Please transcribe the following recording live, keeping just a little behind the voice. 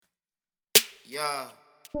Yeah.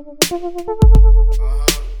 My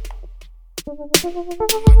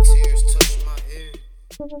tears touch my ears.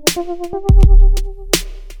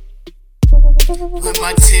 When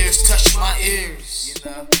my tears touch my ears, you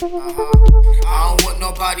know. I don't want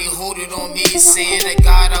nobody holding on me, saying that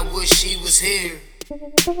God, I wish he was here.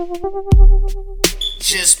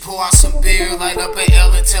 Just pour out some beer, light up an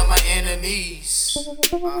L and tell my enemies.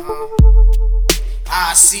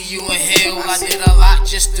 I see you in hell, I did a lot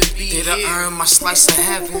just to be here. Did I earn my slice of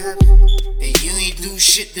heaven? And you ain't do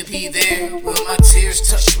shit to be there. Will my tears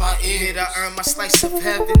touch my ear? Did I earn my slice of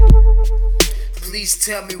heaven? Please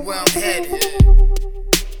tell me where I'm headed.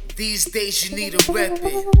 These days you need a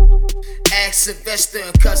weapon. Ask Sylvester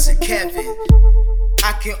and cousin Kevin.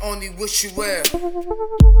 I can only wish you well.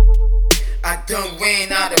 I done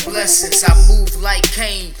ran out of blessings. I move like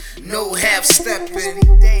Cain, no half stepping.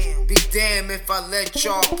 Be damn if I let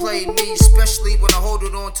y'all play me, especially when I hold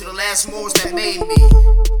it on to the last mores that made me.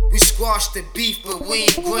 We squashed the beef, but we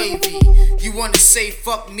ain't gravy. You wanna say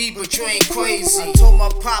fuck me, but you ain't crazy. I told my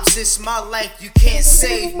pops it's my life, you can't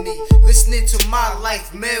save me. Listening to my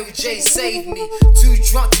life, Mary J saved me. Too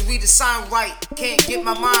drunk to read the sign right, can't get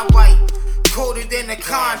my mind right. Colder than a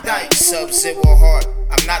Klondike. Sub-Zero heart,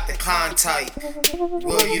 I'm not the con type.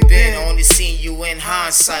 Where you been? Only seen you in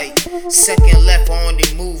hindsight. Second left, I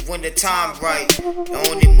only move when the time right. I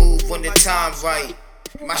only move when the time right.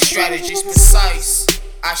 My strategy's precise.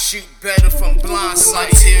 I shoot better from blind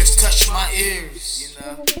sight. My tears touch my ears, you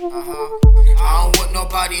know. I don't want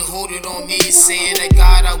nobody holding on me, saying that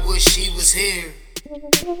God, I wish he was here.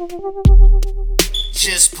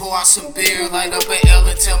 Just pour out some beer, light up an L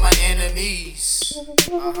and tell my enemies.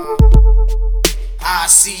 I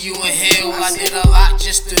see you in hell, I did a lot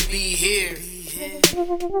just to be here.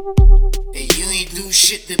 And you ain't do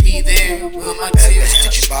shit to be there. Will my tears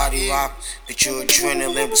touch your body rock? That your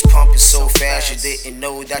adrenaline was pumping so fast you didn't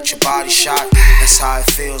know that your body shot. That's how it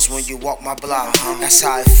feels when you walk my block. That's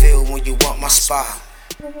how it feels when you walk my spot.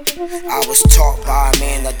 I was taught by a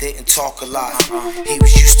man that didn't talk a lot. He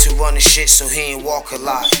was used to running shit, so he ain't walk a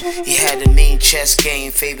lot. He had a mean chess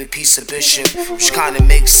game, favorite piece of bishop, which kinda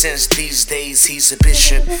makes sense these days, he's a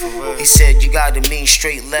bishop. He said you gotta mean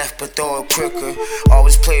straight left, but throw it quicker.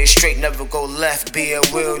 Always play it straight, never go left, be a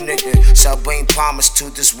real nigga. So I bring promise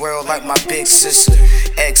to this world like my big sister.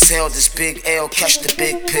 Exhale this big L, catch the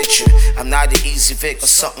big picture. I'm not an easy Vic or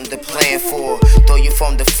something to plan for. Throw you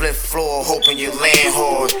from the flip floor, hoping you land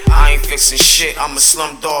hard. I ain't fixing shit, I'm a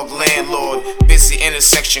slumdog landlord. Busy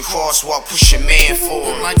intersection crosswalk, push your man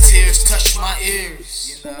forward. My tears touch my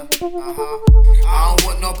ears, you know. I don't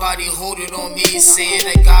want nobody holding on me, saying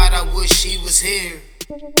that God, I wish he was here.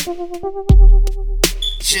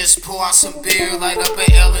 Just pour out some beer, light up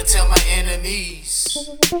an L and tell my enemies.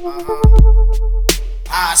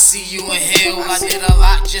 I see you in hell, I did a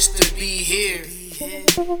lot just to be here.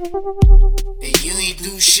 And you ain't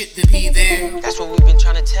do shit to be there. That's what we've been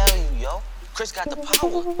trying to tell you, yo. Chris got the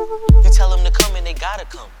power. You tell them to come and they gotta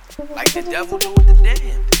come. Like the devil do with the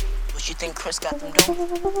damned. What you think Chris got them doing?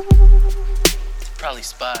 Probably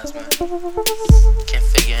spies, man. Can't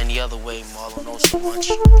figure any other way. Marlon knows so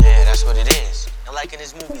much. Yeah, that's what it is. And like in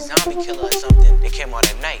this movie Zombie Killer or something, they came out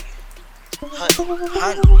at night. Hunting.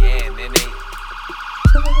 Yeah, and then they...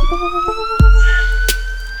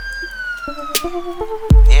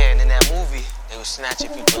 Yeah, and in that movie, they was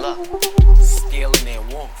snatching people up. Stealing their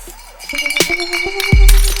wolf.